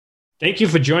Thank you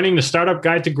for joining the Startup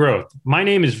Guide to Growth. My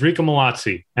name is Rika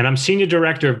Malazzi, and I'm Senior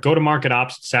Director of Go-to-Market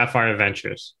Ops at Sapphire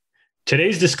Ventures.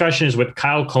 Today's discussion is with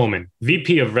Kyle Coleman,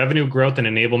 VP of Revenue Growth and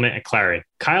Enablement at Clary.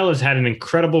 Kyle has had an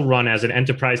incredible run as an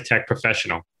enterprise tech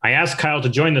professional. I asked Kyle to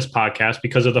join this podcast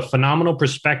because of the phenomenal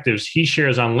perspectives he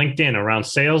shares on LinkedIn around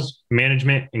sales,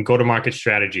 management, and go-to-market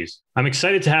strategies. I'm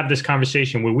excited to have this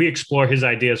conversation where we explore his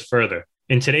ideas further.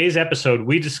 In today's episode,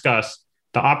 we discuss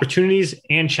the opportunities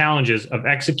and challenges of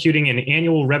executing an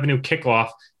annual revenue kickoff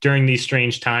during these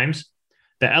strange times,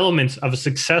 the elements of a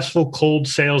successful cold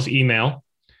sales email,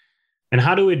 and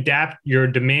how to adapt your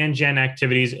demand gen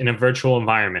activities in a virtual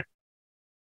environment.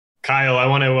 Kyle, I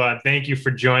want to thank you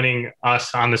for joining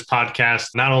us on this podcast.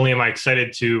 Not only am I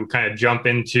excited to kind of jump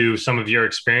into some of your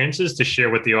experiences to share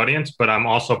with the audience, but I'm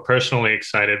also personally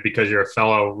excited because you're a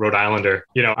fellow Rhode Islander.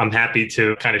 I'm happy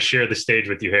to kind of share the stage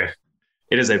with you here.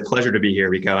 It is a pleasure to be here,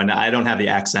 Rico. And I don't have the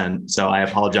accent, so I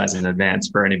apologize in advance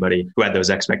for anybody who had those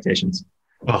expectations.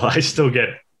 Well, I still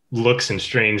get looks and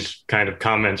strange kind of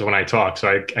comments when I talk,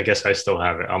 so I guess I still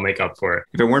have it. I'll make up for it.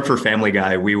 If it weren't for Family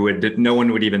Guy, no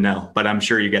one would even know, but I'm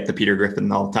sure you get the Peter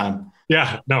Griffin all the time.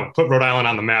 Yeah, no, put Rhode Island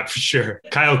on the map for sure.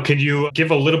 Kyle, could you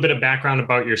give a little bit of background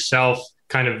about yourself,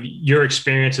 kind of your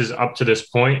experiences up to this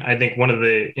point? I think one of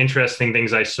the interesting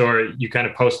things I saw you kind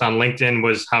of post on LinkedIn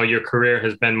was how your career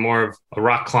has been more of a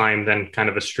rock climb than kind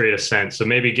of a straight ascent. So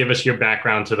maybe give us your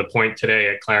background to the point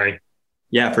today at Clary.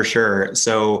 Yeah, for sure.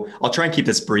 So I'll try and keep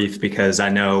this brief because I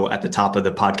know at the top of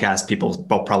the podcast, people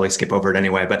will probably skip over it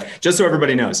anyway. But just so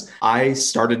everybody knows, I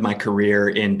started my career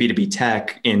in B2B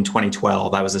tech in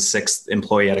 2012. I was a sixth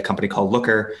employee at a company called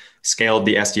Looker, scaled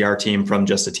the SDR team from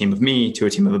just a team of me to a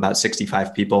team of about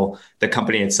 65 people. The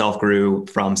company itself grew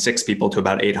from 6 people to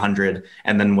about 800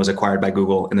 and then was acquired by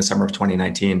Google in the summer of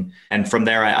 2019. And from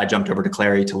there, I jumped over to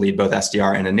Clary to lead both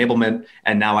SDR and enablement.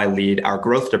 And now I lead our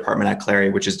growth department at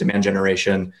Clary, which is demand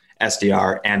generation,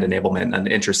 SDR, and enablement, an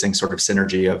interesting sort of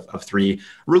synergy of 3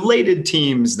 related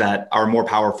teams that are more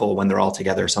powerful when they're all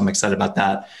together. So I'm excited about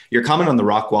that. Your comment on the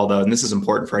rock wall, though, and this is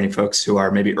important for any folks who are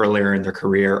maybe earlier in their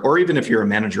career, or even if you're a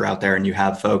manager out there and you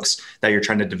have folks that you're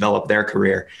trying to develop their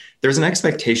career, there's an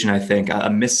expectation, I think, a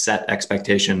misset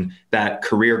expectation that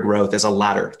career growth is a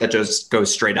ladder that just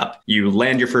goes straight up. You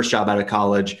land your first job out of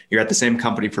college, you're at the same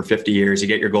company for 50 years, you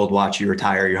get your gold watch, you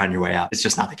retire, you're on your way out. It's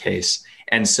just not the case.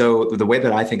 And so the way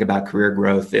that I think about career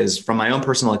growth is from my own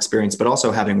personal experience, but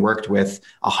also having worked with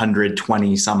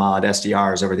 120 some odd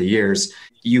SDRs over the years,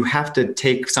 you have to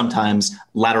take sometimes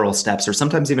lateral steps or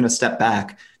sometimes even a step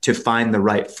back to find the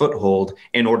right foothold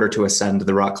in order to ascend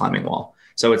the rock climbing wall.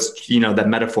 So it's, that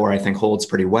metaphor I think holds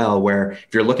pretty well, where if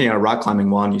you're looking at a rock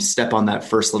climbing wall and you step on that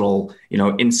first little,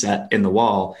 inset in the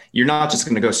wall, you're not just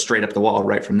going to go straight up the wall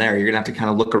right from there. You're going to have to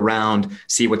kind of look around,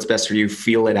 see what's best for you,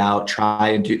 feel it out, try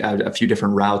and do a few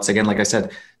different routes. Again, like I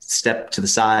said, step to the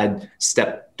side,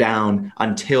 step down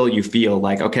until you feel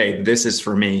like, okay, this is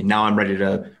for me. Now I'm ready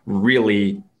to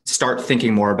really start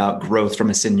thinking more about growth from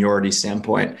a seniority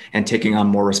standpoint and taking on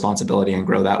more responsibility and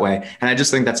grow that way. And I just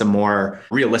think that's a more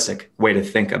realistic way to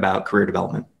think about career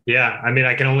development. Yeah. I mean,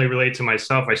 I can only relate to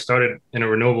myself. I started in a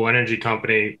renewable energy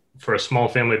company for a small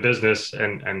family business.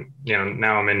 And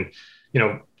now I'm in,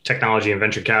 technology and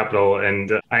venture capital.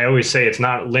 And I always say it's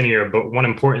not linear, but one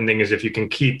important thing is if you can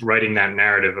keep writing that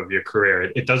narrative of your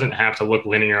career, it doesn't have to look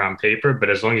linear on paper,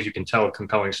 but as long as you can tell a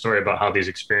compelling story about how these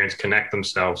experiences connect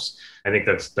themselves, I think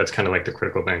that's kind of like the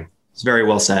critical thing. It's very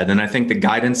well said. And I think the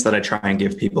guidance that I try and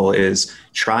give people is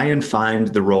try and find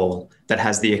the role that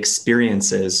has the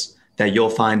experiences that you'll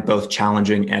find both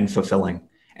challenging and fulfilling.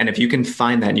 And if you can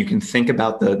find that and you can think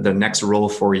about the next role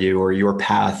for you or your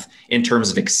path in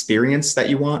terms of experience that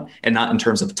you want and not in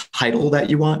terms of title that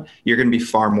you want, you're going to be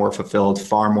far more fulfilled,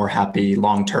 far more happy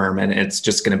long-term. And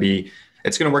it's going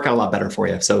to work out a lot better for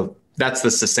you. So that's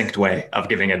the succinct way of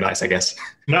giving advice, I guess.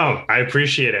 No, I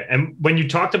appreciate it. And when you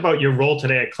talked about your role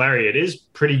today at Clary, it is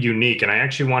pretty unique. And I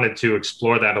actually wanted to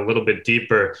explore that a little bit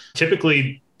deeper.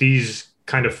 Typically, these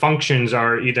kind of functions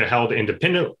are either held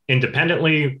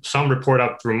independently. Some report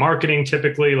up through marketing,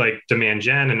 typically like demand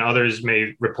gen, and others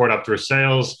may report up through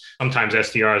sales. Sometimes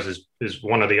SDRs is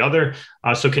one or the other.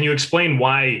 So can you explain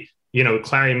why,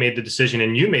 Clary made the decision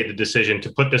and you made the decision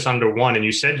to put this under one, and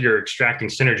you said you're extracting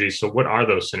synergies. So what are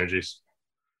those synergies?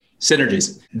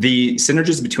 Synergies. The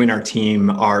synergies between our team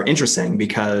are interesting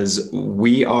because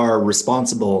we are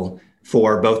responsible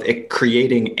for both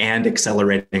creating and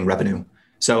accelerating revenue.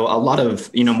 So a lot of,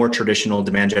 more traditional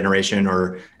demand generation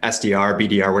or SDR,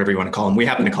 BDR, whatever you want to call them. We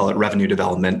happen to call it revenue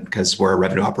development because we're a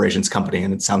revenue operations company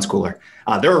and it sounds cooler.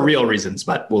 There are real reasons,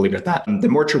 but we'll leave it at that. The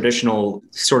more traditional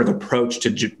sort of approach to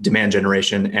demand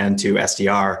generation and to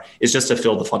SDR is just to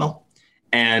fill the funnel.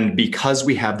 And because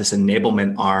we have this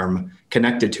enablement arm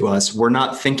connected to us, we're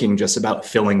not thinking just about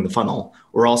filling the funnel.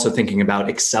 We're also thinking about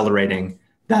accelerating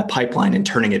that pipeline and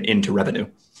turning it into revenue.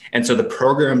 And so the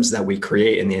programs that we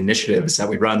create and the initiatives that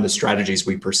we run, the strategies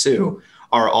we pursue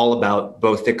are all about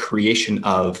both the creation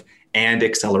of and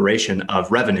acceleration of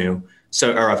revenue,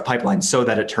 or of pipeline, so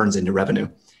that it turns into revenue.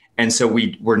 And so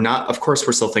we're not, of course,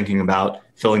 we're still thinking about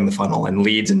filling the funnel, and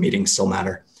leads and meetings still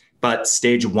matter. But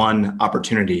stage 1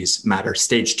 opportunities matter.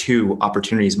 Stage 2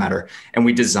 opportunities matter. And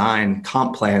we design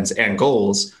comp plans and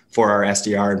goals for our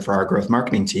SDR and for our growth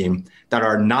marketing team that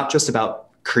are not just about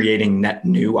creating net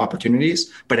new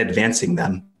opportunities, but advancing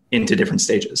them into different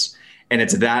stages. And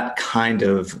it's that kind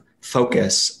of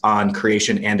focus on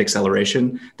creation and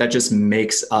acceleration that just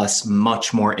makes us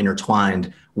much more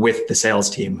intertwined with the sales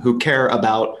team, who care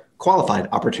about qualified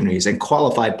opportunities and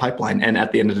qualified pipeline, and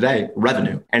at the end of the day,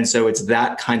 revenue. And so it's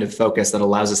that kind of focus that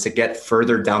allows us to get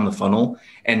further down the funnel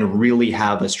and really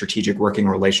have a strategic working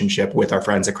relationship with our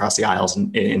friends across the aisles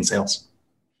in sales.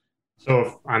 So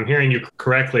if I'm hearing you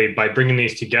correctly, by bringing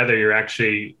these together, you're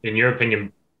actually, in your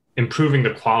opinion, improving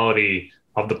the quality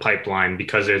of the pipeline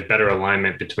because there's better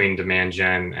alignment between demand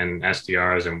gen and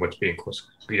SDRs and what's being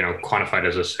quantified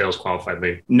as a sales qualified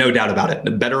lead. No doubt about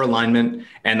it. Better alignment.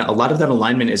 And a lot of that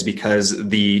alignment is because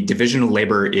the division of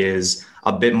labor is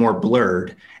a bit more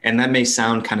blurred. And that may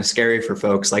sound kind of scary for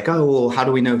folks, like, oh, well, how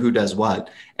do we know who does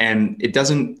what? And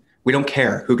we don't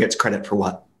care who gets credit for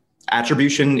what.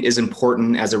 Attribution is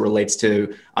important as it relates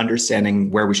to understanding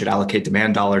where we should allocate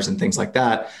demand dollars and things like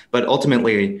that. But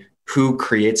ultimately, who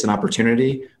creates an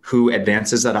opportunity, who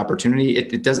advances that opportunity,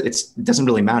 it doesn't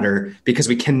really matter, because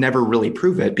we can never really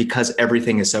prove it because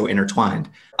everything is so intertwined.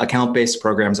 Account-based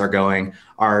programs are going.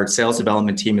 Our sales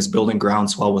development team is building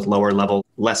groundswell with lower level,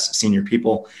 less senior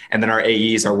people. And then our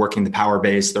AEs are working the power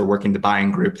base, they're working the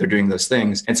buying group, they're doing those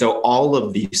things. And so all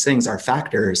of these things are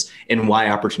factors in why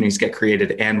opportunities get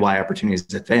created and why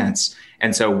opportunities advance.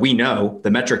 And so we know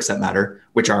the metrics that matter,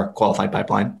 which are qualified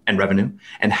pipeline and revenue,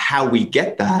 and how we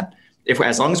get that.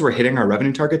 As long as we're hitting our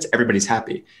revenue targets, everybody's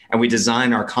happy. And we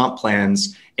design our comp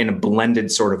plans in a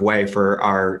blended sort of way for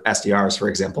our SDRs, for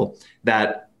example,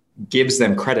 that gives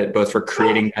them credit both for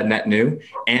creating that net new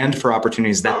and for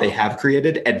opportunities that they have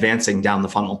created, advancing down the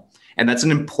funnel. And that's an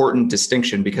important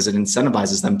distinction because it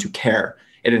incentivizes them to care.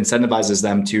 It incentivizes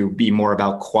them to be more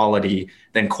about quality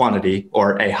than quantity,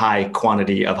 or a high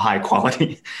quantity of high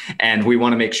quality. And we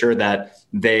want to make sure that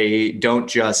they don't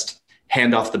just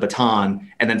hand off the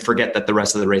baton and then forget that the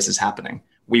rest of the race is happening.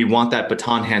 We want that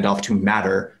baton handoff to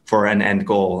matter for an end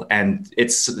goal. And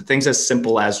it's things as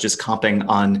simple as just comping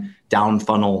on down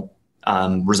funnel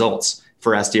results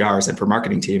for SDRs and for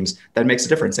marketing teams that makes a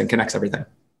difference and connects everything.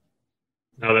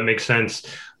 No, that makes sense.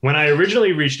 When I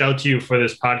originally reached out to you for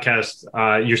this podcast,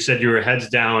 you said you were heads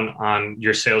down on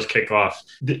your sales kickoff.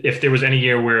 If there was any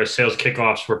year where sales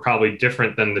kickoffs were probably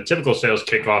different than the typical sales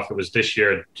kickoff, it was this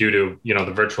year due to,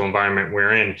 the virtual environment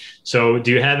we're in. So do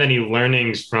you have any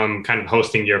learnings from kind of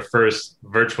hosting your first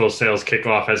virtual sales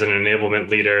kickoff as an enablement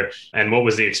leader? And what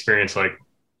was the experience like?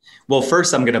 Well,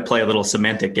 first, I'm going to play a little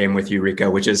semantic game with you, Rico,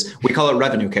 which is we call it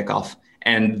revenue kickoff.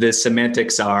 And the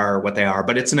semantics are what they are,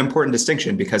 but it's an important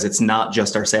distinction because it's not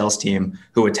just our sales team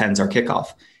who attends our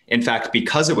kickoff. In fact,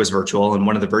 because it was virtual, and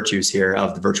one of the virtues here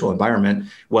of the virtual environment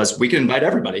was we could invite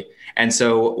everybody. And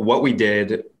so what we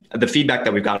did, the feedback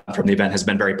that we've gotten from the event has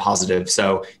been very positive.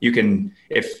 So you can,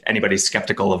 if anybody's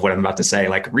skeptical of what I'm about to say,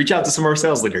 like reach out to some of our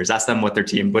sales leaders, ask them what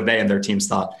they and their teams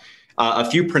thought. A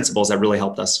few principles that really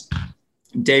helped us.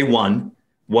 Day one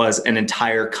was an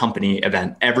entire company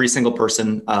event. Every single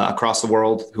person across the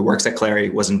world who works at Clary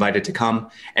was invited to come.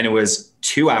 And it was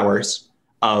 2 hours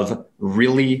of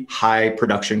really high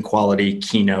production quality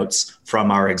keynotes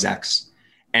from our execs.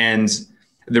 And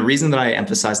the reason that I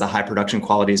emphasize the high production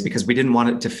quality is because we didn't want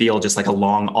it to feel just like a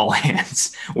long all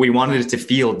hands. We wanted it to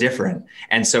feel different.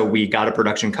 And so we got a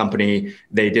production company.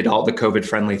 They did all the COVID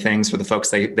friendly things for the folks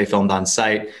they filmed on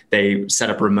site. They set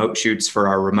up remote shoots for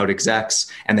our remote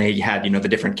execs. And they had, the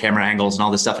different camera angles and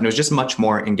all this stuff. And it was just much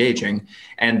more engaging.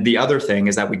 And the other thing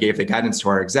is that we gave the guidance to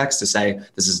our execs to say,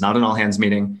 this is not an all hands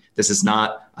meeting. This is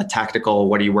not a tactical,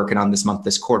 what are you working on this month,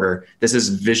 this quarter? This is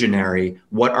visionary.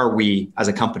 What are we as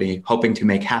a company hoping to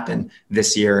make happen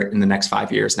this year, in the next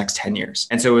 5 years, next 10 years?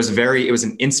 And so it was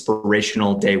an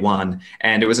inspirational day one.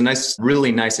 And it was a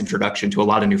really nice introduction to a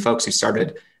lot of new folks who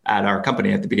started at our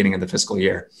company at the beginning of the fiscal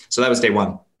year. So that was day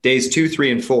one. Days 2,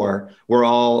 3, and 4 were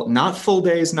all not full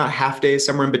days, not half days,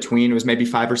 somewhere in between. It was maybe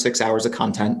 5 or 6 hours of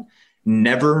content.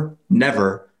 Never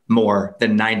more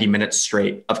than 90 minutes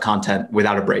straight of content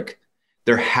without a break.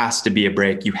 There has to be a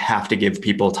break. You have to give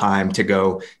people time to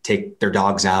go take their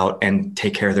dogs out and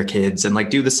take care of their kids and like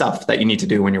do the stuff that you need to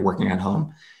do when you're working at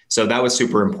home. So that was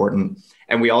super important.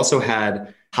 And we also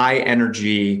had high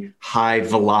energy, high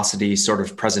velocity sort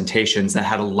of presentations that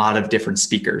had a lot of different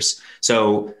speakers.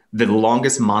 So the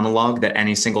longest monologue that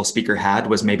any single speaker had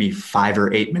was maybe 5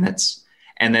 or 8 minutes.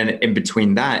 And then in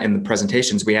between that, in the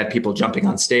presentations, we had people jumping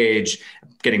on stage,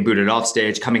 getting booted off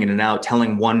stage, coming in and out,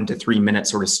 telling 1 to 3 minute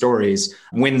sort of stories,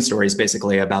 win stories,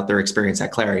 basically, about their experience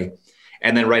at Clary.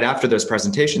 And then right after those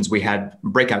presentations, we had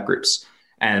breakout groups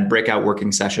and breakout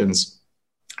working sessions.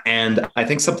 And I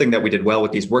think something that we did well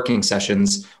with these working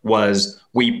sessions was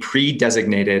we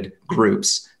pre-designated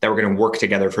groups that were going to work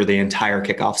together for the entire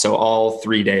kickoff. So all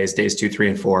 3 days, days 2, 3,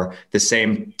 and 4, the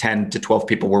same 10 to 12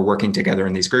 people were working together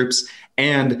in these groups.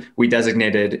 And we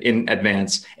designated in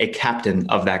advance a captain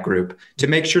of that group to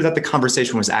make sure that the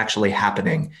conversation was actually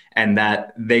happening and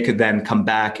that they could then come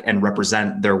back and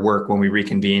represent their work when we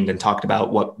reconvened and talked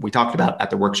about what we talked about at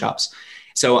the workshops.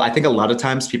 So I think a lot of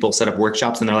times people set up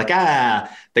workshops and they're like,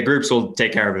 the groups will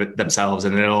take care of it themselves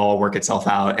and it'll all work itself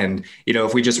out. And,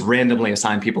 if we just randomly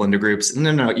assign people into groups,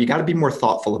 no, you got to be more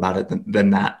thoughtful about it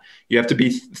than that. You have to be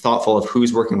thoughtful of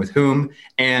who's working with whom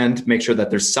and make sure that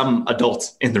there's some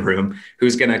adult in the room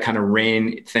who's going to kind of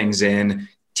rein things in,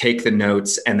 take the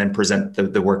notes, and then present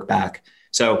the work back.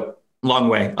 So long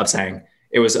way of saying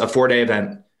it was a 4-day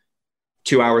event,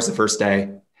 2 hours the first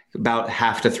day, about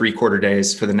half to 3/4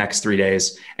 days for the next 3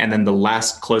 days. And then the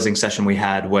last closing session we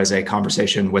had was a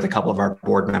conversation with a couple of our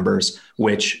board members,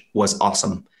 which was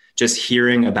awesome. Just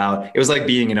hearing about, it was like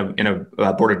being in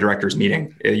a board of directors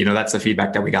meeting. That's the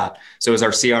feedback that we got. So it was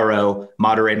our CRO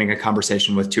moderating a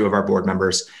conversation with 2 of our board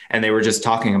members. And they were just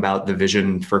talking about the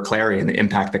vision for Clary and the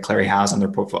impact that Clary has on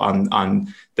their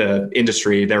on the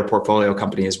industry, their portfolio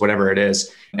companies, whatever it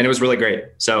is. And it was really great.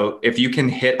 So if you can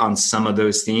hit on some of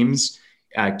those themes,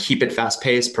 keep it fast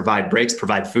paced, provide breaks,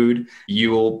 provide food,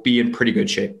 you will be in pretty good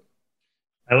shape.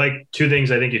 I like 2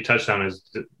 things I think you touched on is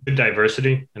good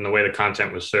diversity in the way the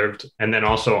content was served. And then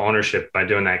also ownership. By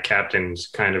doing that captain's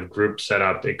kind of group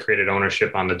setup, it created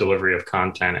ownership on the delivery of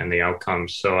content and the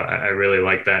outcomes. So I really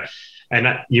like that. And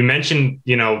you mentioned,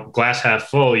 glass half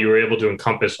full, you were able to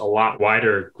encompass a lot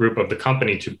wider group of the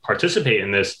company to participate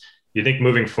in this. You think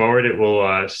moving forward, it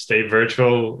will stay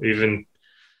virtual even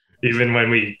when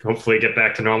we hopefully get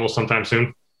back to normal sometime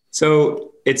soon?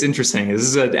 So it's interesting. This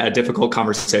is a difficult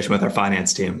conversation with our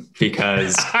finance team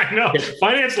because I know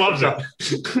finance loves it.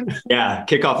 Yeah.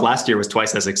 Kickoff last year was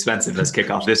twice as expensive as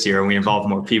kickoff this year, and we involved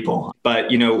more people. But,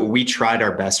 we tried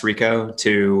our best, Rico,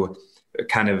 to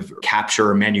kind of capture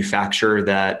or manufacture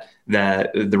that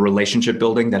the relationship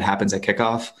building that happens at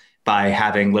kickoff by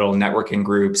having little networking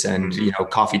groups and,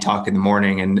 coffee talk in the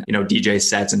morning and, DJ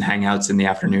sets and hangouts in the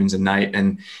afternoons and night.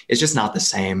 And it's just not the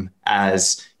same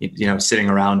as, sitting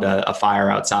around a fire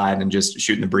outside and just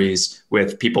shooting the breeze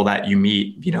with people that you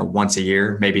meet, once a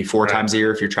year, maybe 4 times a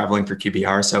year if you're traveling for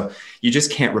QBR. So you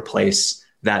just can't replace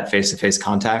that face-to-face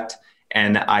contact.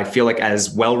 And I feel like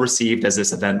as well received as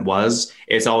this event was,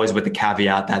 it's always with the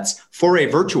caveat that's for a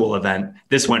virtual event,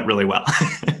 this went really well.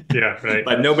 Yeah, right.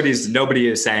 But nobody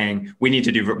is saying we need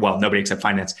to do, nobody except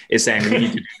finance is saying we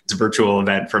need to do this virtual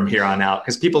event from here on out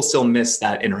because people still miss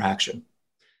that interaction.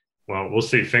 Well, we'll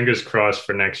see. Fingers crossed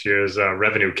for next year's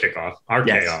revenue kickoff,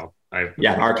 RKO.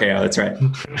 Yes. RKO, that's right.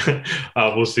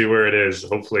 We'll see where it is,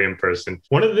 hopefully in person.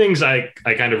 One of the things I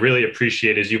kind of really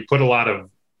appreciate is you put a lot of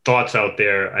thoughts out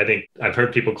there. I think I've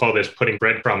heard people call this putting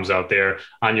breadcrumbs out there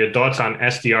on your thoughts on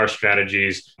SDR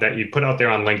strategies that you put out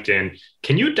there on LinkedIn.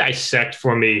 Can you dissect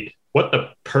for me what the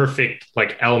perfect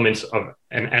elements of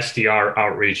an SDR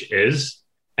outreach is?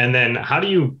 And then how do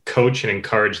you coach and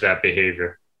encourage that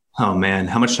behavior? Oh man,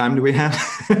 how much time do we have?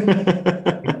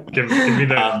 Give me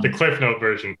the Cliff Note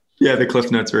version. Yeah, the Cliff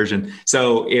Notes version.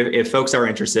 So if folks are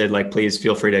interested, please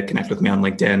feel free to connect with me on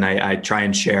LinkedIn. I try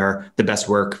and share the best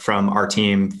work from our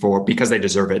team because they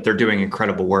deserve it. They're doing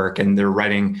incredible work and they're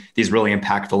writing these really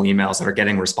impactful emails that are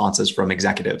getting responses from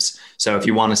executives. So if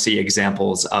you want to see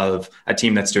examples of a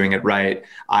team that's doing it right,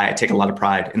 I take a lot of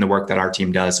pride in the work that our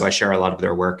team does. So I share a lot of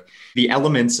their work. The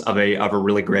elements of a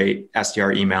really great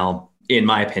SDR email, in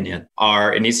my opinion,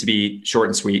 it needs to be short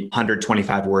and sweet.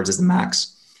 125 words is the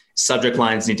max. Subject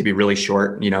lines need to be really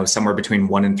short, somewhere between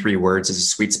 1 and 3 words is a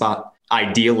sweet spot.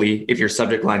 Ideally, if your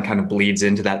subject line kind of bleeds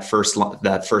into that first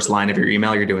line of your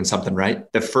email, you're doing something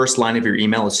right. The first line of your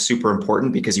email is super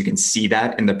important because you can see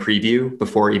that in the preview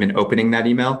before even opening that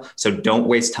email. So don't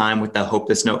waste time with the hope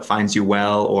this note finds you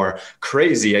well or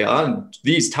crazy on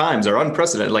these times are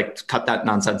unprecedented. Like cut that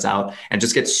nonsense out and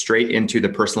just get straight into the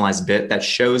personalized bit that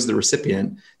shows the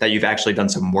recipient that you've actually done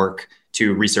some work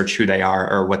to research who they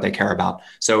are or what they care about.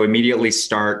 So immediately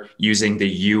start using the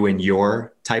you and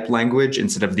your type language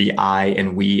instead of the I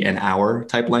and we and our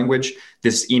type language.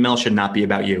 This email should not be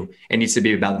about you. It needs to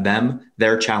be about them,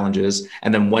 their challenges.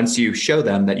 And then once you show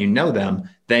them that you know them,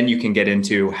 then you can get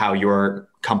into how your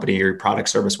company or your product,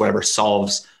 service, whatever,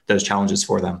 solves those challenges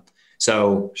for them.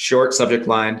 So short subject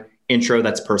line, intro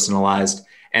that's personalized.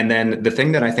 And then the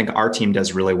thing that I think our team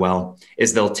does really well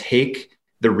is they'll take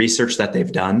the research that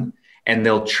they've done and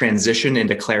they'll transition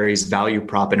into Clary's value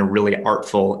prop in a really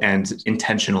artful and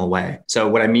intentional way. So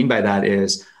what I mean by that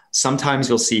is sometimes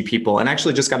you'll see people, and I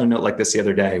actually just got a note like this the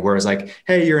other day where it's like,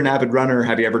 hey, you're an avid runner.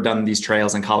 Have you ever done these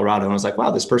trails in Colorado? And I was like, wow,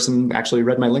 this person actually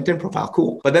read my LinkedIn profile.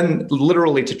 Cool. But then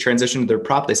literally to transition to their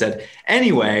prop, they said,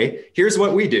 anyway, here's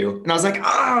what we do. And I was like,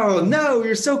 oh no,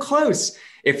 you're so close.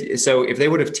 If they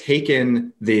would have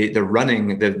taken the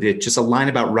running, the just a line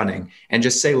about running and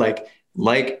just say like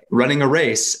running a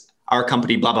race, our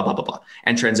company, blah, blah, blah, blah, blah,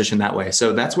 and transition that way.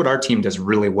 So that's what our team does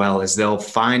really well is they'll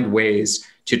find ways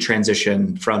to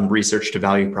transition from research to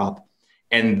value prop.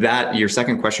 And that your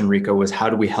second question, Rico, was how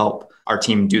do we help our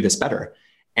team do this better?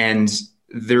 And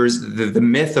there's the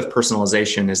myth of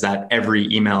personalization is that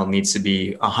every email needs to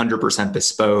be 100%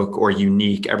 bespoke or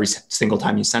unique every single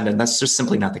time you send it. And that's just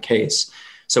simply not the case.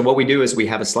 So what we do is we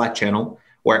have a Slack channel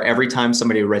where every time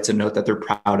somebody writes a note that they're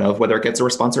proud of, whether it gets a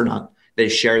response or not, they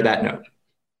share that note.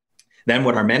 Then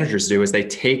what our managers do is they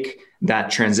take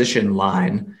that transition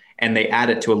line and they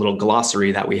add it to a little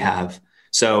glossary that we have.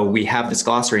 So we have this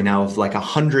glossary now of like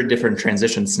 100 different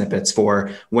transition snippets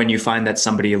for when you find that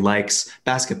somebody likes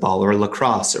basketball or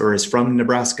lacrosse or is from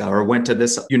Nebraska or went to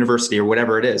this university or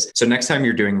whatever it is. So next time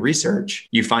you're doing research,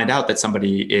 you find out that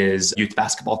somebody is youth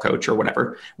basketball coach or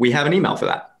whatever. We have an email for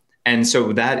that. And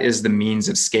so that is the means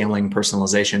of scaling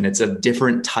personalization. It's a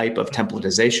different type of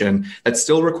templatization that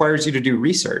still requires you to do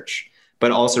research,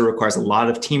 but also requires a lot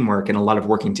of teamwork and a lot of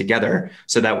working together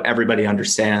so that everybody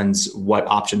understands what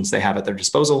options they have at their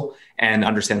disposal and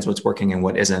understands what's working and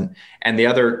what isn't. And the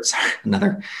other,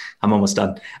 I'm almost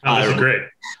done. Oh, this is great.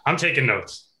 I'm taking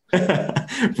notes.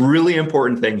 Really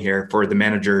important thing here for the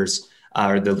managers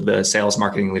or the sales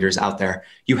marketing leaders out there.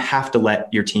 You have to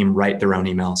let your team write their own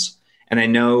emails. And I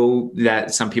know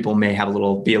that some people may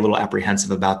be a little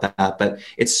apprehensive about that, but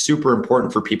it's super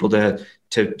important for people to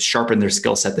sharpen their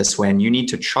skill set this way. And you need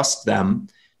to trust them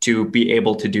to be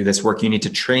able to do this work. You need to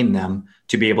train them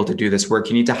to be able to do this work.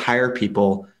 You need to hire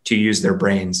people to use their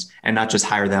brains and not just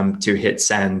hire them to hit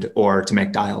send or to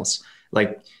make dials.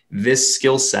 Like this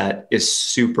skill set is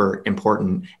super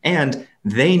important. And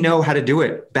they know how to do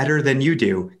it better than you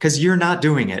do because you're not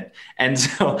doing it. And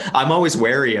so I'm always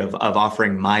wary of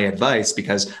offering my advice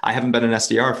because I haven't been an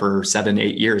SDR for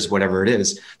 7-8 years, whatever it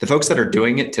is. The folks that are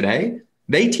doing it today,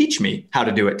 they teach me how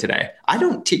to do it today. I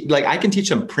don't I can teach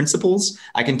them principles.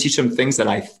 I can teach them things that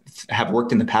I have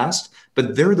worked in the past,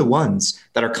 but they're the ones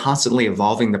that are constantly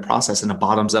evolving the process in a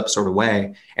bottoms up sort of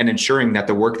way and ensuring that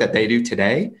the work that they do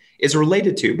today is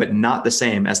related to, but not the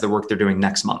same as the work they're doing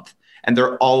next month. And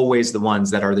they're always the ones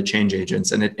that are the change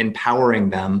agents and empowering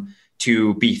them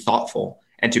to be thoughtful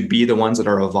and to be the ones that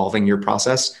are evolving your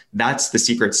process. That's the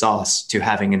secret sauce to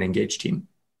having an engaged team.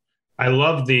 I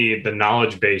love the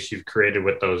knowledge base you've created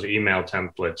with those email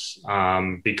templates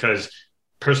because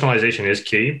personalization is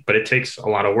key, but it takes a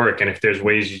lot of work. And if there's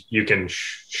ways you can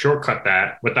shortcut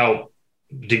that without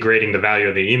degrading the value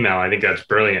of the email, I think that's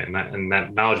brilliant. And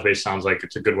that knowledge base sounds like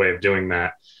it's a good way of doing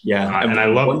that. Yeah. And I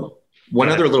love one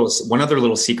other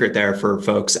little secret there for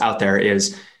folks out there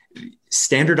is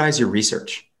standardize your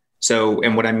research. So,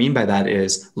 and what I mean by that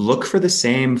is look for the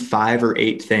same 5 or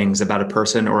 8 things about a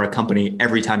person or a company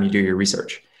every time you do your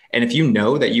research. And if you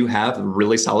know that you have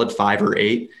really solid 5 or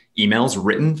 8 emails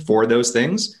written for those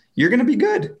things, you're going to be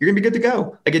good. You're going to be good to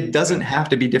go. Like it doesn't have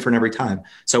to be different every time.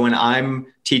 So when I'm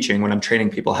training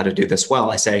people how to do this well,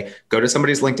 I say, go to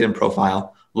somebody's LinkedIn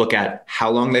profile, look at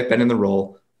how long they've been in the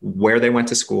role, where they went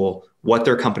to school, what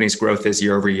their company's growth is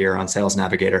year over year on Sales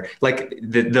Navigator, like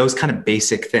those kind of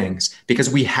basic things,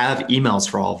 because we have emails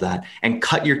for all of that, and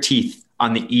cut your teeth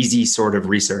on the easy sort of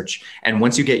research. And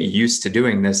once you get used to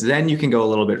doing this, then you can go a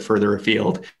little bit further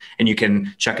afield and you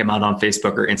can check them out on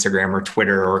Facebook or Instagram or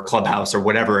Twitter or Clubhouse or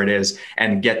whatever it is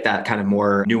and get that kind of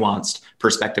more nuanced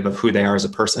perspective of who they are as a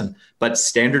person. But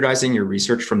standardizing your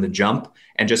research from the jump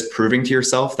and just proving to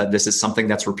yourself that this is something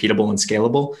that's repeatable and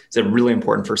scalable is a really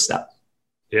important first step.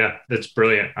 Yeah, that's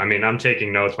brilliant. I mean, I'm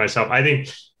taking notes myself. I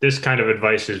think this kind of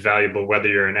advice is valuable, whether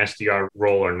you're an SDR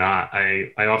role or not.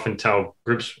 I often tell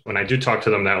groups when I do talk to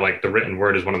them that like the written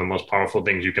word is one of the most powerful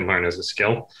things you can learn as a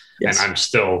skill. Yes. And I'm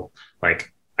still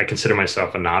like, I consider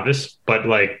myself a novice, but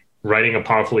like writing a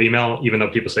powerful email, even though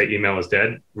people say email is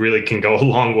dead, really can go a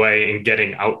long way in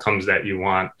getting outcomes that you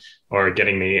want or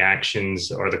getting the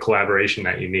actions or the collaboration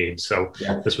that you need. So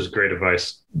This was great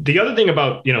advice. The other thing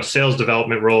about, sales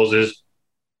development roles is,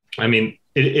 I mean,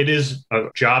 it is a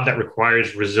job that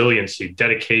requires resiliency,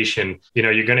 dedication.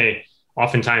 You're going to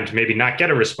oftentimes maybe not get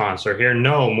a response or hear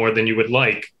no more than you would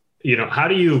like. How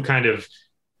do you kind of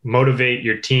motivate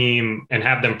your team and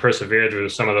have them persevere through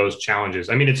some of those challenges?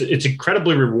 I mean, it's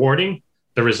incredibly rewarding,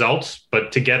 the results,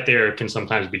 but to get there can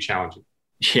sometimes be challenging.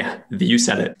 Yeah, you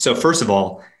said it. So first of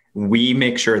all, we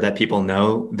make sure that people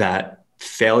know that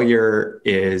failure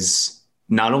is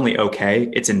not only okay,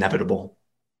 it's inevitable.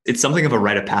 It's something of a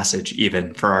rite of passage,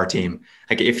 even for our team.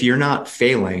 Like if you're not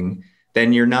failing,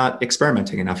 then you're not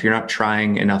experimenting enough. You're not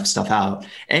trying enough stuff out.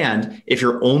 And if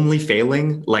you're only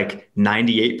failing like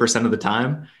 98% of the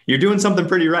time, you're doing something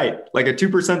pretty right. Like a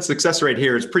 2% success rate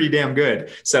here is pretty damn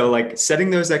good. So like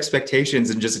setting those expectations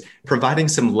and just providing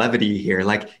some levity here.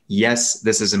 Like, yes,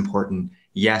 this is important.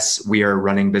 Yes, we are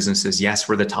running businesses. Yes,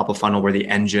 we're the top of funnel. We're the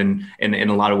engine. And in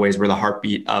a lot of ways, we're the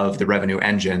heartbeat of the revenue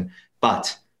engine.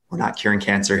 But we're not curing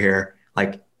cancer here.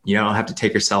 Like, you don't have to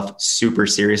take yourself super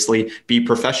seriously. Be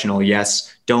professional.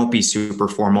 Yes. Don't be super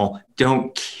formal.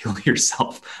 Don't kill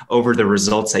yourself over the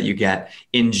results that you get.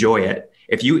 Enjoy it.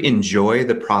 If you enjoy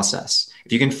the process,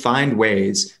 if you can find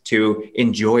ways to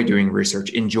enjoy doing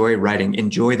research, enjoy writing,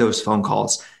 enjoy those phone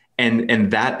calls, and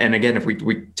again, if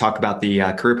we talk about the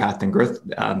career path and growth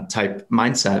type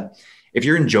mindset, if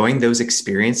you're enjoying those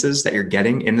experiences that you're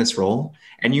getting in this role,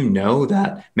 and you know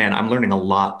that, man, I'm learning a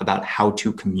lot about how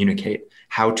to communicate,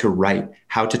 how to write,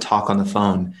 how to talk on the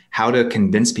phone, how to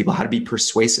convince people, how to be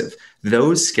persuasive.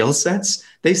 Those skill sets,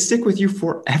 they stick with you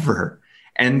forever.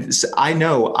 And so I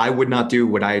know I would not do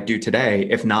what I do today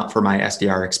if not for my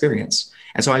SDR experience.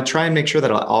 And so I try and make sure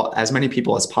that as many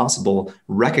people as possible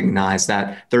recognize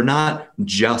that they're not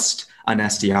just an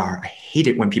SDR. I hate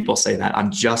it when people say that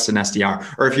I'm just an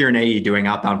SDR. Or if you're an AE doing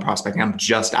outbound prospecting, I'm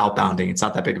just outbounding. It's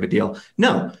not that big of a deal.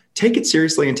 No, take it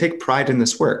seriously and take pride in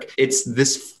this work. It's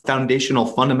this foundational,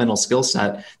 fundamental skill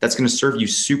set that's going to serve you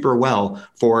super well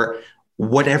for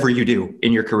whatever you do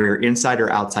in your career, inside or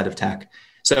outside of tech.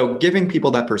 So giving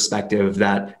people that perspective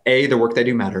that A, the work they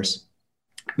do matters,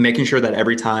 making sure that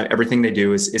everything they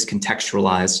do is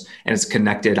contextualized and it's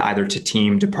connected either to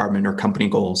team, department, or company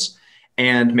goals,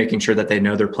 and making sure that they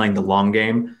know they're playing the long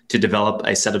game to develop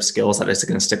a set of skills that is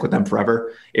going to stick with them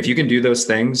forever. If you can do those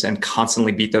things and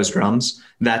constantly beat those drums,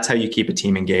 that's how you keep a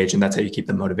team engaged and that's how you keep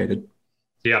them motivated.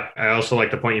 Yeah. I also like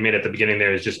the point you made at the beginning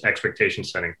there is just expectation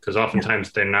setting, because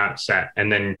oftentimes they're not set.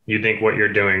 And then you think what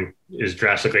you're doing is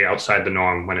drastically outside the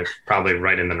norm when it's probably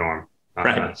right in the norm.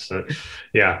 Right. So,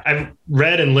 yeah, I've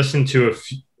read and listened to a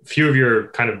few of your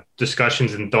kind of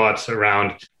discussions and thoughts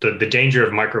around the danger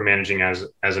of micromanaging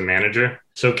as a manager.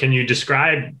 So can you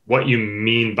describe what you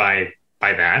mean by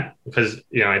that? Because,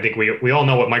 I think we all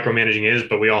know what micromanaging is,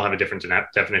 but we all have a different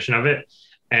definition of it,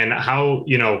 and how,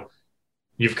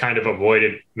 you've kind of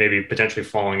avoided maybe potentially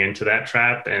falling into that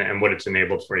trap and what it's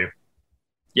enabled for you.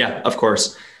 Yeah, of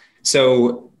course.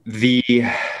 So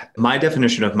my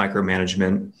definition of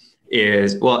micromanagement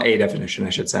is, a definition,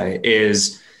 I should say,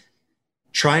 is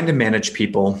trying to manage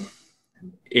people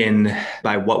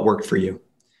by what worked for you.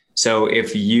 So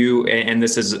if you, and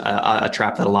this is a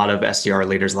trap that a lot of SDR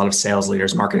leaders, a lot of sales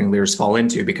leaders, marketing leaders fall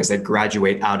into because they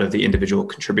graduate out of the individual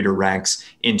contributor ranks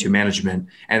into management.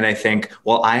 And they think,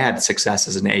 well, I had success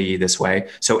as an AE this way,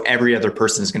 so every other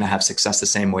person is going to have success the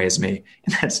same way as me.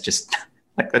 And that's just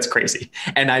that's crazy.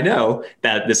 And I know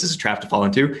that this is a trap to fall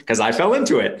into because I fell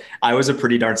into it. I was a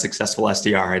pretty darn successful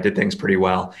SDR. I did things pretty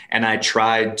well. And I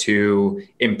tried to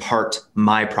impart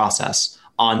my process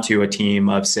onto a team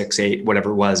of 6, 8,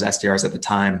 whatever it was, SDRs at the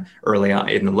time, early on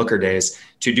in the Looker days,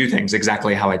 to do things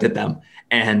exactly how I did them.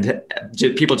 And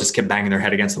people just kept banging their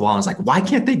head against the wall. I was like, why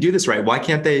can't they do this right? Why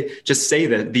can't they just say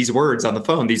these words on the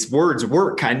phone? These words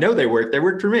work. I know they work. They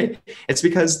work for me. It's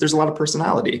because there's a lot of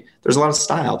personality. There's a lot of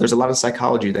style. There's a lot of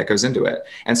psychology that goes into it.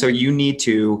 And so you need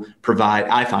to provide,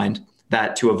 I find,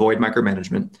 that to avoid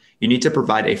micromanagement, you need to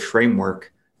provide a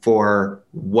framework for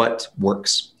what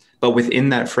works. But within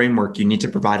that framework, you need to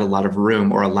provide a lot of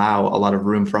room or allow a lot of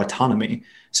room for autonomy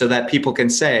so that people can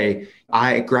say,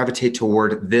 I gravitate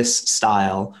toward this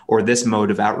style or this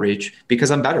mode of outreach because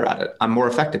I'm better at it. I'm more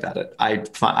effective at it.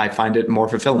 I find it more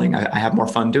fulfilling. I have more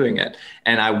fun doing it.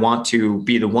 And I want to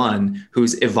be the one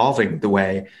who's evolving the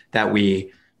way that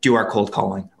we do our cold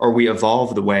calling, or we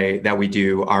evolve the way that we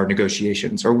do our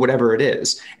negotiations, or whatever it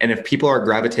is. And if people are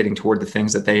gravitating toward the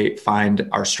things that they find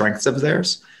are strengths of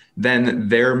theirs, then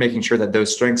they're making sure that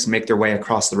those strengths make their way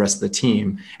across the rest of the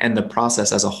team and the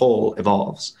process as a whole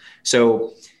evolves.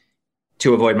 So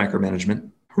to avoid micromanagement,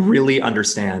 really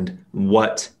understand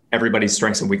what everybody's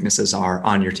strengths and weaknesses are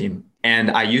on your team.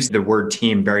 And I use the word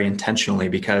team very intentionally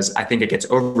because I think it gets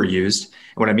overused.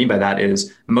 And what I mean by that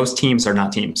is most teams are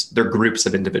not teams. They're groups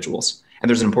of individuals. And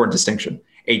there's an important distinction.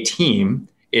 A team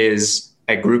is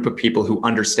a group of people who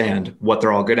understand what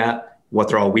they're all good at, what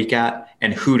they're all weak at,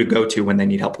 and who to go to when they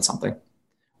need help with something.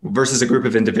 Versus a group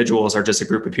of individuals are just a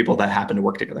group of people that happen to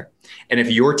work together. And if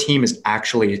your team is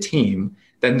actually a team,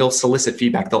 then they'll solicit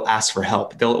feedback. They'll ask for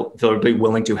help. They'll be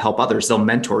willing to help others. They'll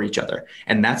mentor each other.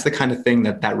 And that's the kind of thing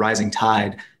that rising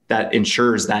tide that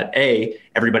ensures that A,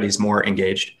 everybody's more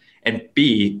engaged, and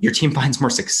B, your team finds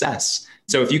more success.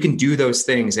 So if you can do those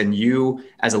things and you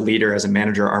as a leader, as a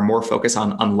manager, are more focused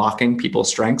on unlocking people's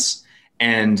strengths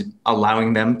and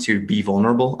allowing them to be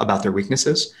vulnerable about their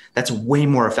weaknesses, that's way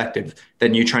more effective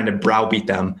than you trying to browbeat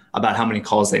them about how many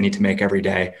calls they need to make every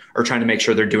day or trying to make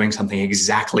sure they're doing something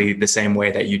exactly the same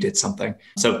way that you did something.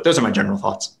 So those are my general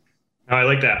thoughts. I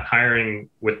like that, hiring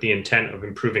with the intent of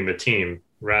improving the team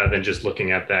rather than just looking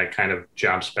at that kind of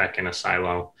job spec in a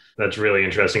silo. That's really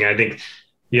interesting. I think,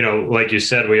 like you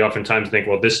said, we oftentimes think,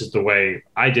 well, this is the way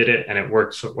I did it and it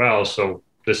worked so well, so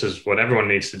this is what everyone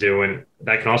needs to do. And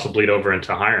that can also bleed over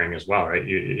into hiring as well, right?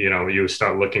 You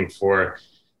start looking for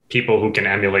people who can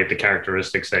emulate the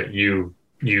characteristics that you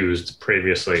used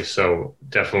previously. So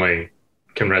definitely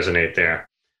can resonate there.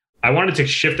 I wanted to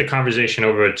shift the conversation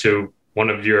over to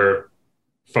one of your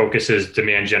focuses,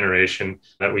 demand generation,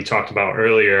 that we talked about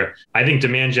earlier. I think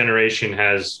demand generation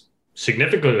has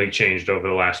significantly changed over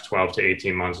the last 12 to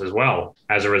 18 months as well,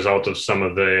 as a result of some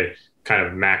of the kind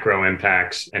of macro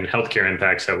impacts and healthcare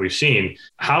impacts that we've seen.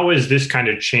 How has this kind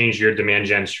of changed your demand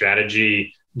gen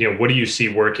strategy? What do you see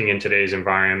working in today's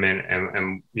environment?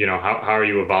 And how are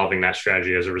you evolving that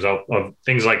strategy as a result of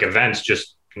things like events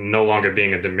just no longer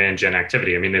being a demand gen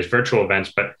activity? I mean, there's virtual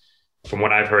events, but from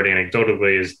what I've heard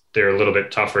anecdotally is they're a little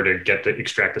bit tougher to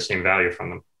extract the same value from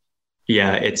them.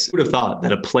 Yeah, who would have thought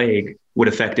that a plague would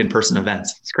affect in-person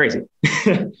events? It's crazy.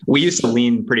 We used to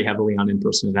lean pretty heavily on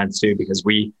in-person events too, because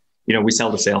we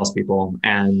sell to salespeople,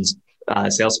 and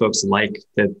sales folks like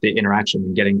the interaction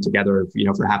and getting together,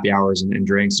 for happy hours and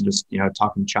drinks and just,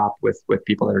 talking shop with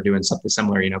people that are doing something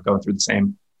similar, going through the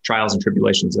same trials and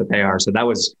tribulations that they are. So that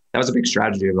was a big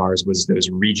strategy of ours, was those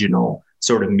regional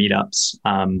sort of meetups.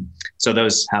 So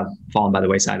those have fallen by the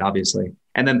wayside, obviously.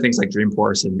 And then things like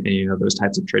Dreamforce and those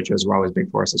types of trade shows were always big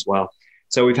for us as well.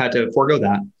 So we've had to forego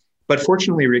that. But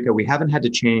fortunately, Rika, we haven't had to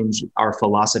change our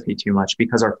philosophy too much,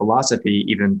 because our philosophy,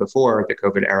 even before the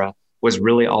COVID era, was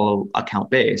really all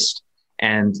account-based.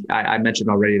 And I mentioned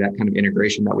already that kind of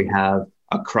integration that we have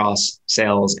across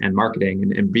sales and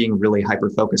marketing, and being really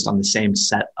hyper-focused on the same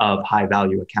set of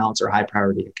high-value accounts or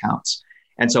high-priority accounts.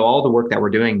 And so all the work that we're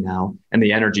doing now and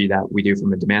the energy that we do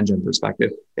from a demand gen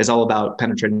perspective is all about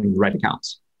penetrating the right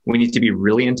accounts. We need to be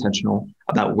really intentional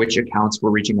about which accounts we're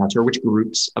reaching out to, or which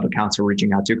groups of accounts we're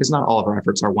reaching out to, because not all of our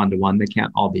efforts are one-to-one. They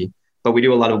can't all be. But we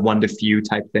do a lot of one-to-few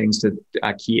type things to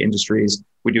key industries.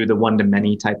 We do the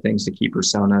one-to-many type things to key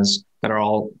personas that are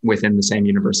all within the same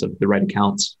universe of the right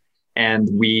accounts. And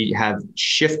we have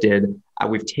shifted,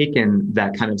 we've taken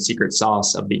that kind of secret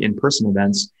sauce of the in-person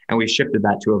events, and we've shifted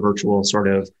that to a virtual sort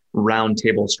of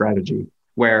roundtable strategy,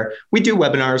 where we do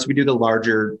webinars, we do the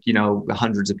larger,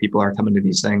 hundreds of people are coming to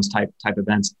these things type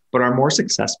events. But our more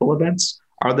successful events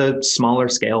are the smaller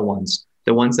scale ones,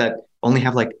 the ones that only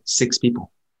have like 6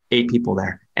 people, 8 people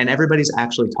there, and everybody's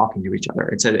actually talking to each other.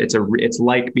 It's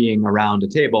like being around a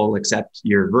table, except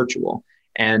you're virtual.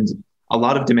 And a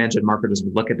lot of demand gen marketers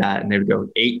would look at that and they would go,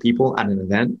 8 people at an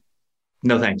event?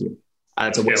 No, thank you.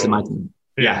 It's a waste of my time.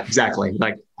 Yeah, exactly.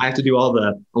 Like, I have to do all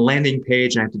the landing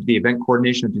page, and I have to do the event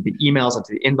coordination, I have to do the emails, I have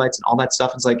to do the invites and all that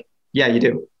stuff. It's like, yeah, you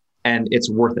do. And it's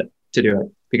worth it to do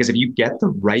it. Because if you get the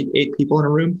right 8 people in a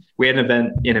room, we had an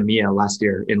event in EMEA last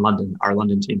year in London, our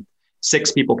London team,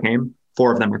 6 people came,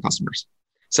 4 of them are customers.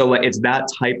 So it's that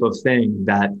type of thing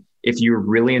that if you're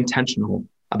really intentional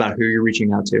about who you're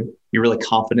reaching out to, you're really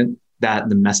confident that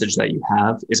the message that you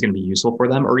have is going to be useful for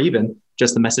them, or even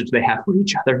just the message they have for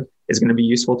each other is going to be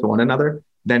useful to one another,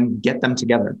 then get them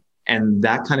together. And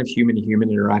that kind of human to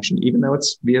human interaction, even though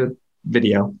it's via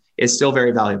video, is still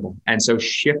very valuable. And so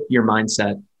shift your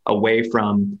mindset away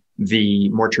from the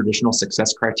more traditional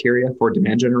success criteria for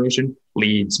demand generation,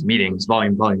 leads, meetings,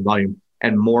 volume,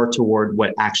 and more toward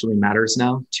what actually matters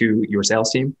now to your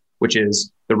sales team, which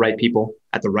is the right people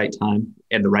at the right time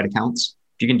and the right accounts.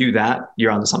 If you can do that,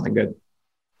 you're onto something good.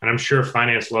 And I'm sure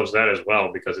finance loves that as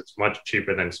well, because it's much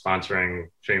cheaper than sponsoring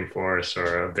Dreamforce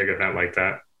or a big event like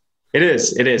that. It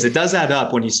is. It does add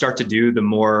up when you start to do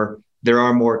there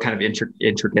are more kind of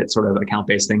intricate sort of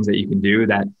account-based things that you can do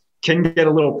that can get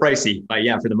a little pricey. But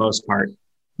yeah, for the most part,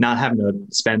 not having to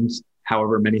spend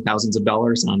however many thousands of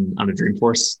dollars on a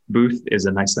Dreamforce booth is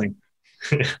a nice thing.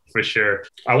 For sure.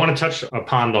 I want to touch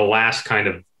upon the last kind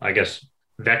of, I guess,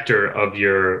 vector of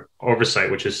your oversight,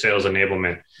 which is sales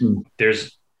enablement.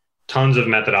 There's tons of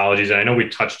methodologies. I know we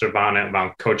touched upon it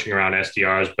about coaching around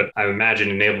SDRs, but I imagine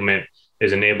enablement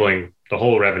is enabling the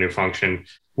whole revenue function.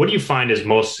 What do you find is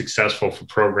most successful for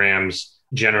programs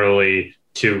generally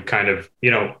to kind of,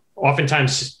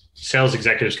 oftentimes sales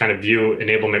executives kind of view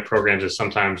enablement programs as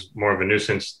sometimes more of a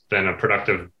nuisance than a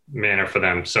productive manner for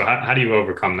them. So how do you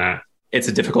overcome that? It's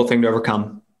a difficult thing to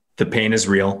overcome. The pain is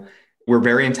real. We're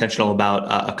very intentional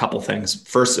about a couple things.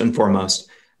 First and foremost,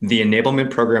 the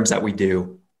enablement programs that we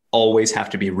do always have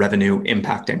to be revenue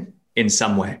impacting in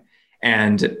some way.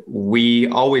 And we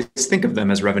always think of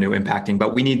them as revenue impacting,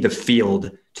 but we need the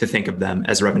field to think of them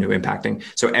as revenue impacting.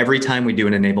 So every time we do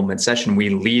an enablement session, we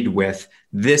lead with,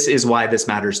 this is why this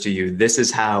matters to you. This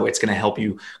is how it's going to help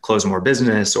you close more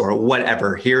business or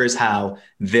whatever. Here is how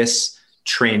this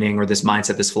training or this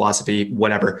mindset, this philosophy,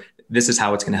 whatever, this is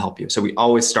how it's going to help you. So we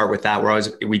always start with that.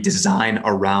 We design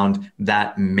around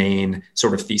that main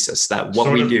sort of thesis that what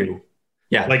sort we do.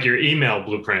 Yeah. Like your email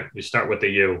blueprint, you start with the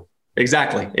you.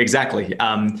 Exactly.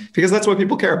 Because that's what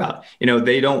people care about.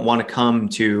 They don't want to come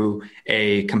to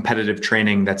a competitive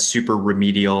training that's super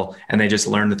remedial and they just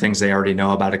learn the things they already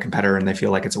know about a competitor and they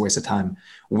feel like it's a waste of time.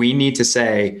 We need to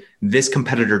say, this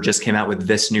competitor just came out with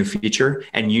this new feature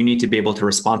and you need to be able to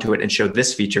respond to it and show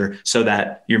this feature so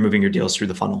that you're moving your deals through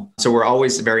the funnel. So we're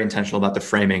always very intentional about the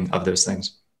framing of those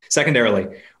things.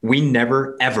 Secondarily, we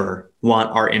never, ever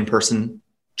want our in-person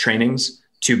trainings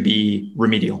to be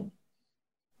remedial.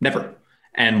 Never.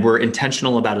 And we're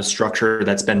intentional about a structure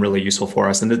that's been really useful for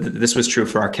us. And this was true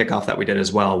for our kickoff that we did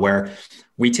as well, where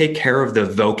we take care of the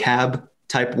vocab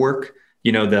type work,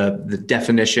 the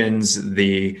definitions,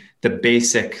 the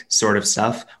basic sort of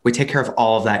stuff. We take care of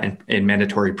all of that in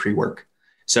mandatory pre-work.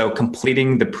 So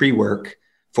completing the pre-work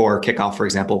for kickoff, for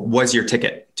example, was your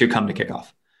ticket to come to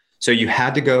kickoff. So you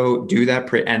had to go do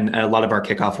that. And a lot of our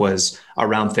kickoff was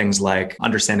around things like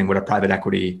understanding what a private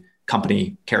equity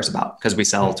company cares about, because we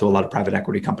sell to a lot of private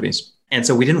equity companies. And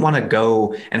so we didn't want to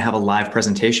go and have a live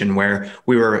presentation where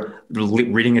we were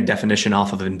reading a definition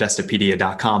off of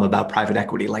Investopedia.com about private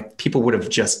equity. Like, people would have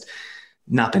just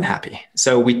not been happy.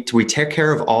 So we take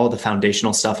care of all the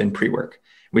foundational stuff in pre-work.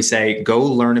 We say, go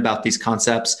learn about these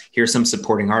concepts. Here's some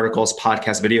supporting articles,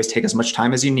 podcast videos. Take as much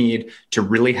time as you need to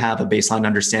really have a baseline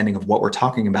understanding of what we're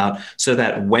talking about, so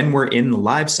that when we're in the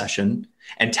live session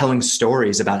and telling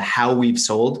stories about how we've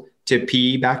sold to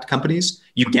PE-backed companies,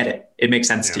 you get it. It makes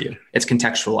sense to you. It's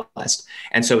contextualized.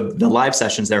 And so the live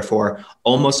sessions, therefore,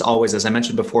 almost always, as I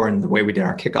mentioned before in the way we did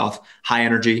our kickoff, high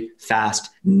energy, fast,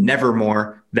 never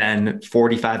more than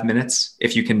 45 minutes,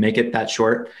 if you can make it that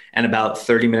short, and about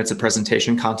 30 minutes of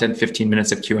presentation content, 15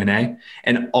 minutes of Q&A,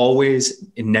 and always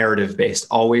narrative-based,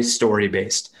 always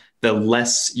story-based. The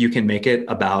less you can make it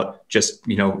about just,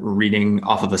 reading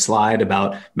off of a slide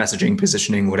about messaging,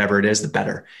 positioning, whatever it is, the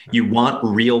better. You want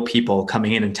real people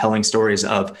coming in and telling stories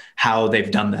of how they've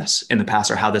done this in the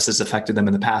past, or how this has affected them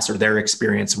in the past, or their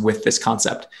experience with this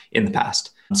concept in the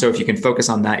past. So if you can focus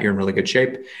on that, you're in really good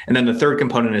shape. And then the third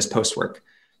component is post-work.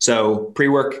 So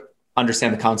pre-work,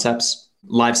 understand the concepts,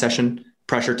 live session,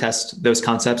 pressure test those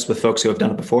concepts with folks who have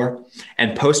done it before,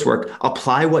 and post-work,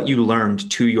 apply what you learned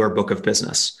to your book of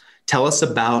business. Tell us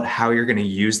about how you're going to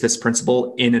use this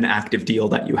principle in an active deal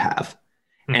that you have.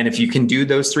 And if you can do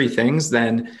those three things,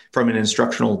 then from an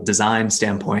instructional design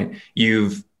standpoint,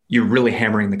 you're really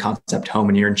hammering the concept home,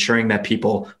 and you're ensuring that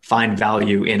people find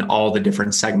value in all the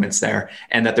different segments there,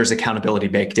 and that there's accountability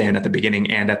baked in at the beginning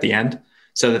and at the end.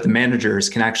 so that the managers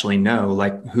can actually know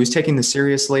like who's taking this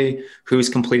seriously, who's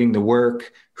completing the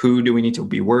work, who do we need to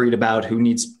be worried about, who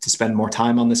needs to spend more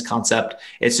time on this concept.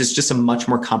 It's just a much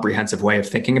more comprehensive way of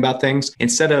thinking about things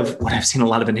instead of what I've seen a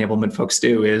lot of enablement folks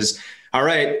do is, all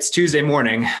right, it's Tuesday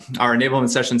morning, our enablement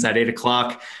session's at 8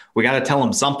 o'clock. We got to tell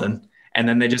them something. And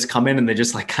then they just come in and they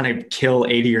just like kind of kill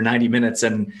 80 or 90 minutes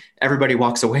and everybody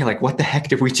walks away like, what the heck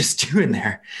did we just do in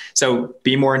there? So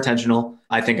be more intentional.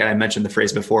 I think I mentioned the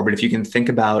phrase before, but if you can think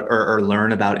about or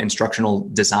learn about instructional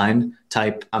design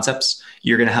type concepts,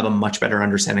 you're going to have a much better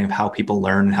understanding of how people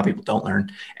learn and how people don't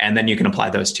learn. And then you can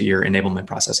apply those to your enablement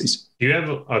processes. Do you have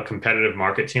a competitive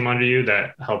market team under you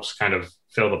that helps kind of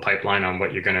fill the pipeline on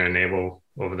what you're going to enable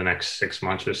over the next 6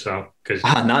 months or so? Because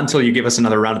not until you give us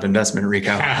another round of investment,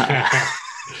 Rico.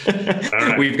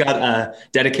 Right. We've got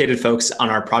dedicated folks on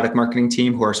our product marketing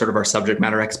team who are sort of our subject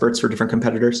matter experts for different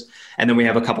competitors. And then we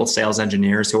have a couple of sales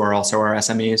engineers who are also our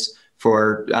SMEs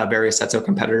for various sets of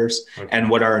competitors. Okay. And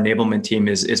what our enablement team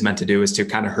is meant to do is to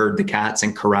kind of herd the cats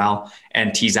and corral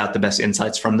and tease out the best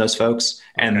insights from those folks,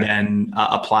 and then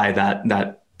apply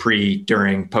that pre,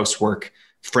 during, post work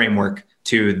framework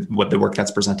to what the work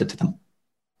that's presented to them.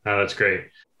 Oh, that's great.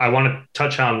 I want to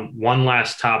touch on one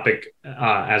last topic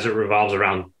as it revolves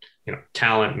around,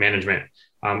 talent management.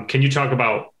 Can you talk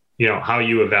about, how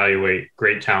you evaluate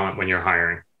great talent when you're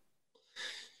hiring?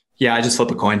 Yeah, I just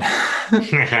flip a coin. Well,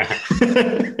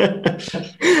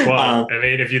 I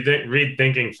mean, if you read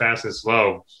Thinking Fast and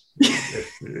Slow,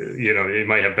 you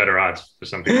might have better odds for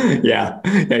some people. Yeah,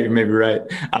 you're maybe right.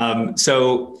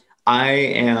 So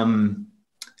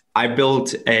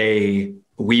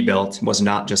we built, was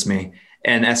not just me,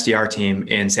 an SDR team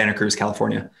in Santa Cruz,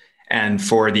 California. And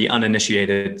for the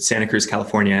uninitiated, Santa Cruz,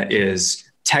 California is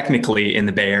technically in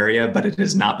the Bay Area, but it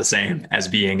is not the same as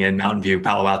being in Mountain View,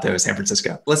 Palo Alto, San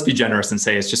Francisco. Let's be generous and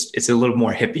say it's a little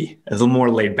more hippie, a little more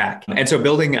laid back. And so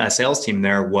building a sales team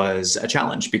there was a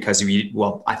challenge because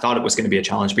I thought it was going to be a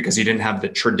challenge because you didn't have the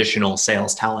traditional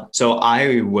sales talent. So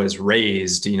I was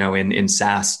raised, in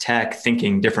SaaS tech,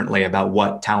 thinking differently about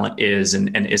what talent is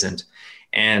and isn't,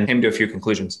 and came to a few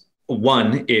conclusions.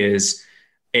 One is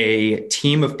a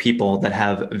team of people that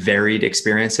have varied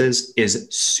experiences is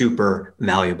super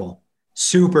valuable.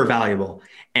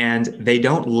 And they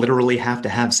don't literally have to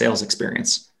have sales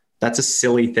experience. That's a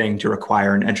silly thing to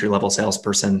require an entry-level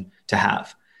salesperson to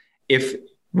have. If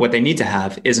what they need to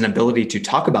have is an ability to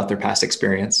talk about their past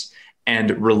experience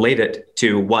and relate it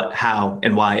to what, how,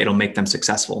 and why it'll make them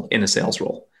successful in a sales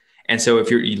role. And so if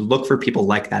you look for people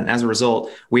like that, and as a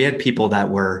result, we had people that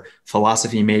were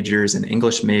philosophy majors and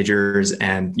English majors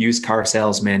and used car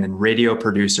salesmen and radio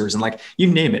producers and like, you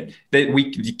name it, that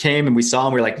we came and we saw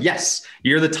and we were like, yes,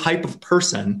 you're the type of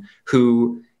person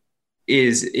who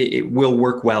will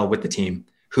work well with the team,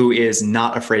 who is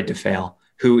not afraid to fail,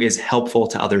 who is helpful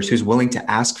to others, who's willing to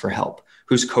ask for help,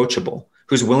 who's coachable,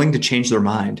 who's willing to change their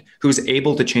mind, who's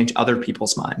able to change other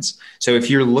people's minds. So if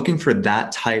you're looking for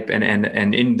that type and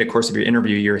in the course of your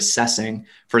interview, you're assessing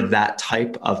for that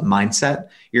type of mindset,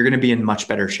 you're going to be in much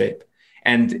better shape.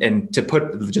 And to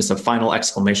put just a final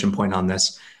exclamation point on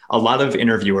this, a lot of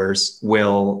interviewers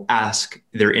will ask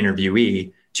their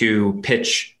interviewee to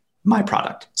pitch my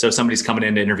product. So somebody's coming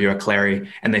in to interview at Clary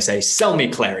and they say, sell me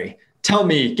Clary, give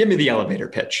me the elevator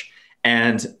pitch.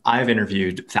 And I've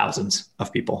interviewed thousands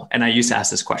of people. And I used to ask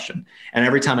this question. And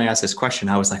every time I asked this question,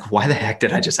 I was like, why the heck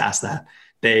did I just ask that?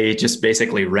 They just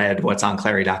basically read what's on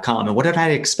Clary.com. And what did I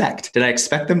expect? Did I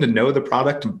expect them to know the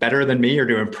product better than me or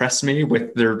to impress me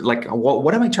with their, like,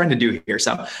 what am I trying to do here?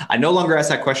 So I no longer ask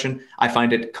that question. I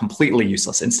find it completely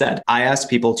useless. Instead, I ask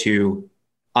people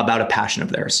about a passion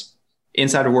of theirs.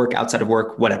 Inside of work, outside of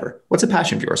work, whatever. What's a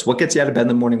passion of yours? What gets you out of bed in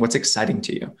the morning? What's exciting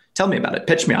to you? Tell me about it.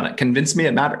 Pitch me on it. Convince me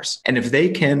it matters. And if they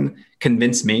can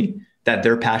convince me that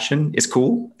their passion is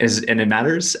cool and it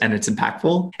matters and it's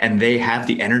impactful and they have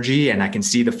the energy and I can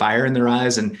see the fire in their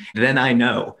eyes, and then I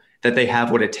know that they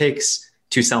have what it takes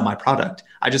to sell my product.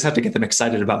 I just have to get them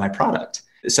excited about my product.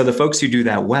 So the folks who do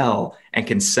that well and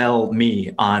can sell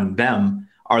me on them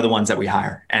are the ones that we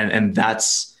hire. And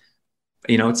that's,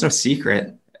 it's no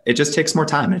secret. It just takes more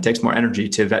time and it takes more energy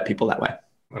to vet people that way.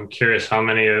 I'm curious how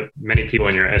many people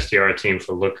in your SDR team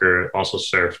for Looker also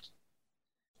surfed?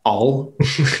 All?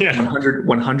 Yeah.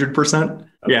 100%.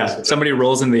 Yeah. Somebody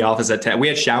rolls into the office at 10. We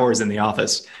had showers in the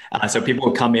office. So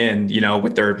people would come in,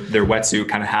 with their wetsuit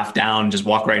kind of half down, just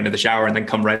walk right into the shower and then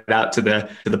come right out to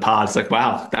the pod. It's like,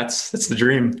 wow, that's the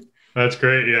dream. That's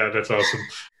great. Yeah, that's awesome.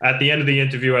 At the end of the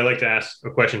interview, I like to ask a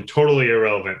question totally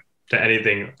irrelevant to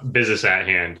anything business at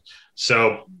hand.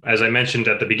 So as I mentioned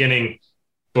at the beginning,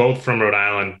 both from Rhode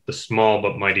Island, the small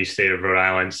but mighty state of Rhode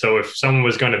Island. So if someone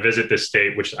was going to visit this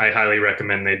state, which I highly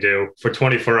recommend they do, for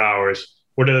 24 hours,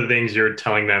 what are the things you're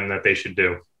telling them that they should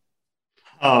do?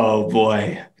 Oh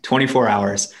boy, 24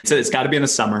 hours. So it's got to be in the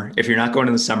summer. If you're not going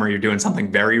in the summer, you're doing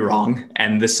something very wrong.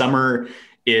 And the summer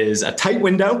is a tight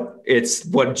window. It's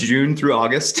what, June through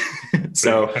August.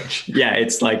 So yeah,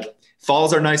 it's like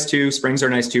falls are nice too, springs are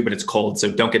nice too, but it's cold. So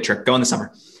don't get tricked. Go in the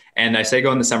summer. And I say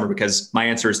go in the summer because my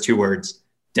answer is two words: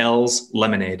 Dell's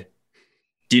Lemonade.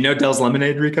 Do you know Dell's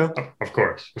Lemonade, Rico? Of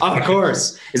course. Of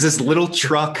course. Is this little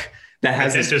truck that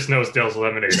has It just knows Dell's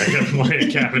Lemonade. I have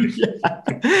one cavity. Yeah.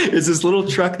 It's this little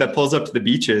truck that pulls up to the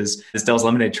beaches. This Dell's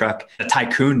Lemonade truck, a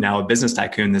tycoon now, a business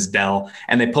tycoon, this Dell.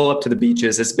 And they pull up to the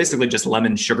beaches. It's basically just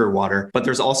lemon sugar water. But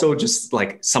there's also just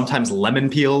like sometimes lemon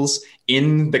peels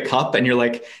in the cup. And you're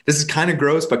like, this is kind of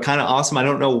gross, but kind of awesome. I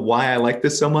don't know why I like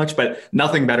this so much, but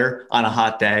nothing better on a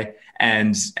hot day.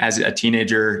 And as a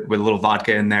teenager with a little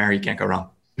vodka in there, you can't go wrong.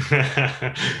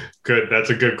 Good. That's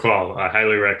a good call. I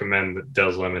highly recommend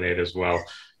Dell's Lemonade as well.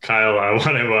 Kyle, I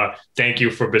want to thank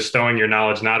you for bestowing your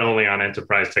knowledge not only on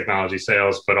enterprise technology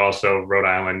sales, but also Rhode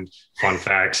Island fun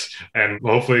facts. And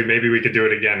hopefully maybe we could do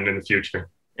it again in the future.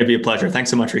 It'd be a pleasure. Thanks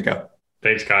so much, Rico.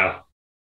 Thanks, Kyle.